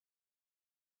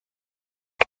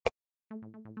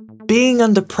Being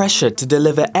under pressure to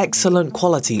deliver excellent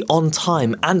quality on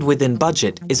time and within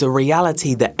budget is a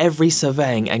reality that every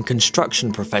surveying and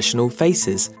construction professional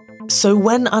faces. So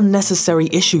when unnecessary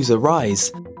issues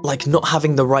arise, like not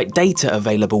having the right data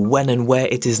available when and where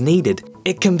it is needed,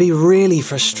 it can be really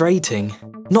frustrating.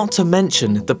 Not to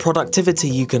mention the productivity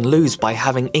you can lose by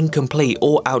having incomplete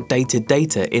or outdated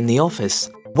data in the office.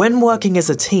 When working as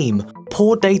a team,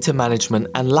 poor data management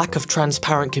and lack of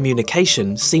transparent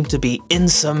communication seem to be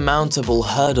insurmountable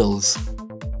hurdles.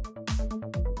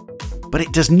 But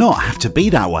it does not have to be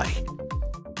that way.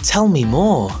 Tell me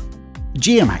more.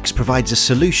 GeoMax provides a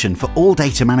solution for all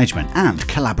data management and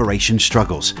collaboration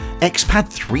struggles, XPad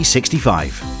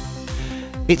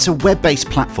 365. It's a web-based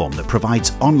platform that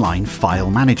provides online file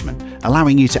management,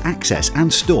 allowing you to access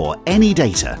and store any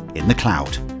data in the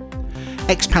cloud.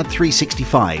 XPad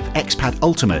 365, XPad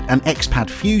Ultimate and XPad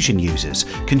Fusion users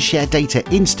can share data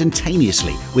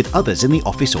instantaneously with others in the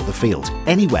office or the field,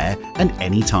 anywhere and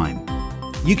anytime.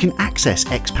 You can access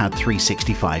XPad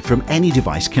 365 from any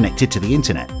device connected to the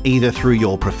internet, either through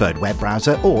your preferred web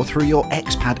browser or through your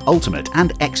XPad Ultimate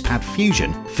and XPad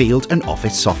Fusion field and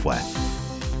office software.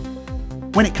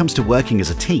 When it comes to working as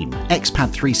a team,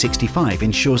 XPad 365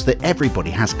 ensures that everybody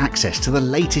has access to the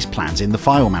latest plans in the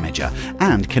file manager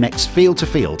and connects field to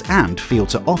field and field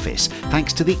to office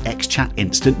thanks to the XChat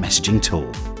instant messaging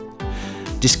tool.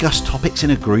 Discuss topics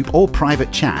in a group or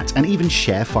private chat and even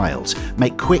share files,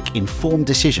 make quick, informed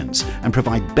decisions and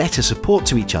provide better support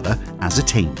to each other as a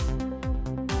team.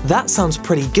 That sounds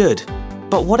pretty good,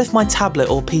 but what if my tablet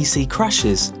or PC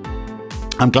crashes?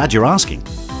 I'm glad you're asking.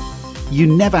 You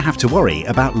never have to worry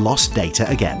about lost data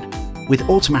again. With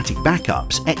automatic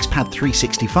backups, XPad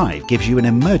 365 gives you an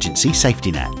emergency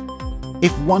safety net.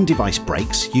 If one device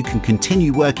breaks, you can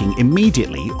continue working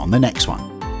immediately on the next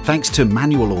one. Thanks to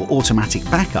manual or automatic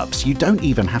backups, you don't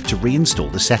even have to reinstall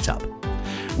the setup.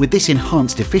 With this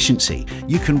enhanced efficiency,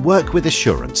 you can work with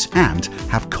assurance and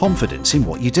have confidence in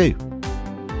what you do.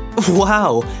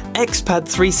 Wow! XPad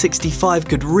 365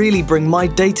 could really bring my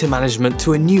data management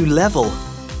to a new level.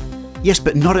 Yes,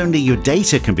 but not only your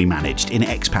data can be managed in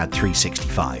XPad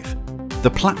 365.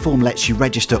 The platform lets you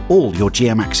register all your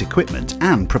GeoMax equipment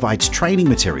and provides training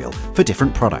material for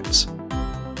different products.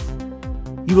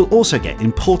 You will also get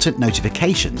important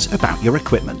notifications about your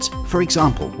equipment, for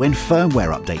example, when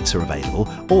firmware updates are available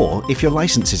or if your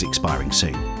license is expiring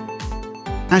soon.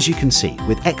 As you can see,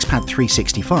 with XPad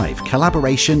 365,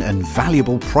 collaboration and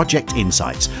valuable project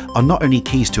insights are not only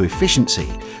keys to efficiency,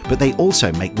 but they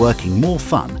also make working more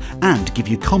fun and give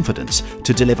you confidence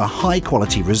to deliver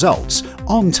high-quality results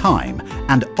on time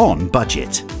and on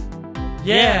budget.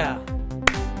 Yeah!